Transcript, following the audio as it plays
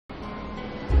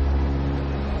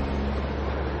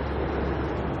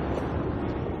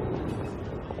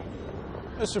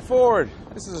Mr. Ford,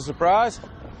 this is a surprise.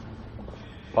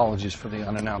 Apologies for the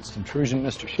unannounced intrusion,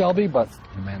 Mr. Shelby, but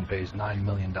the man pays $9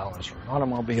 million for an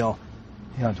automobile.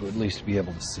 He ought to at least be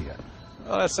able to see it.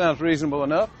 Well, that sounds reasonable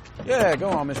enough. Yeah, go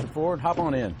on, Mr. Ford. Hop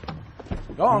on in.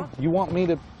 Go on. You want me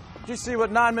to... Just see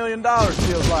what $9 million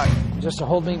feels like. Just to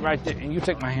hold me right there, and you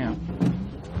take my hand.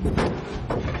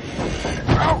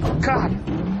 Oh,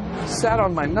 God! Sat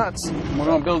on my nuts. We're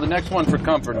going to build the next one for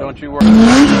comfort, don't you worry.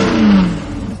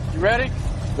 You ready?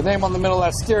 The name on the middle of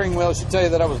that steering wheel should tell you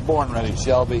that I was born ready,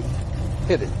 Shelby.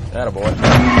 Hit it. Attaboy. Oh,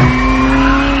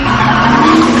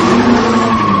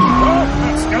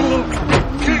 that's got a little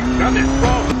kick, doesn't it?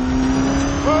 Whoa.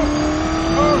 Whoa.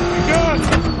 Oh, my God.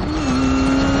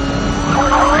 Oh,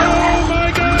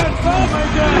 my God. Oh, my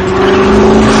God.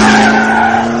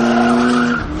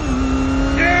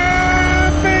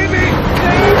 Yeah, baby.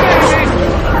 Yeah,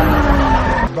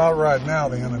 baby. About right now,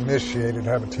 the uninitiated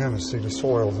have a tendency to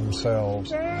soil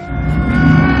themselves.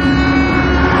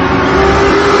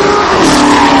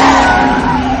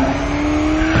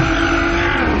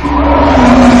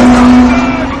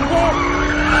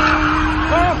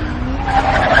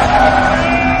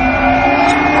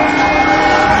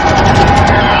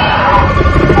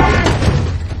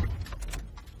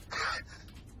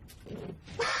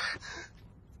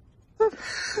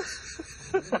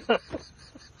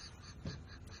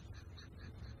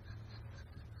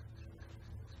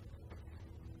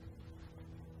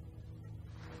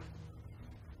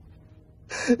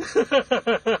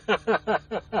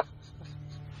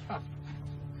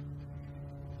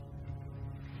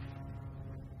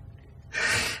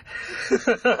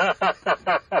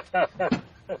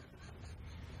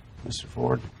 Mr.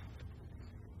 Ford.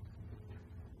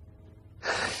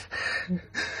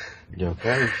 You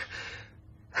okay?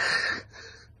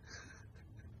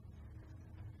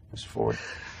 Mr. Ford.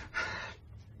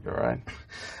 You all right?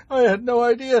 I had no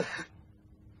idea.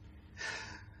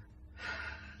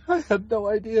 I had no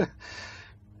idea.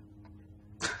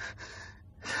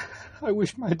 I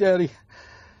wish my daddy,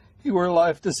 he were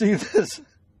alive to see this.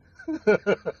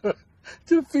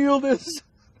 To feel this.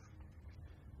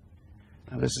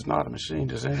 Now, this is not a machine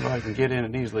just anybody can get in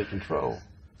and easily control.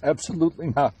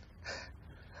 Absolutely not.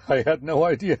 I had no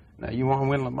idea. Now, you want to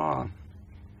win Le Mans.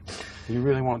 You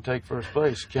really want to take first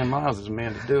place. Ken Miles is the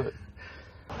man to do it.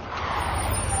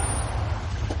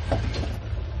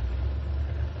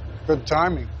 Good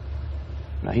timing.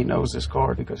 Now, he knows this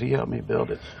car because he helped me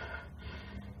build it.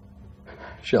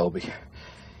 Shelby,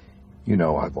 you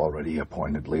know I've already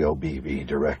appointed Leo Beebe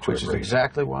director. Which is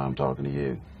exactly why I'm talking to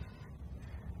you.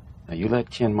 Now, you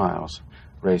let Ken Miles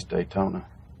race Daytona.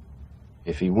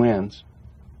 If he wins,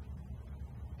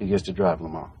 he gets to drive Le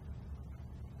Mans.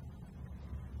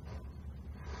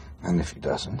 And if he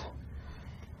doesn't?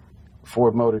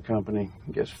 Ford Motor Company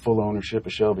gets full ownership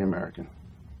of Shelby American.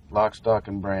 Lock, stock,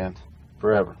 and brand.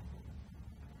 Forever.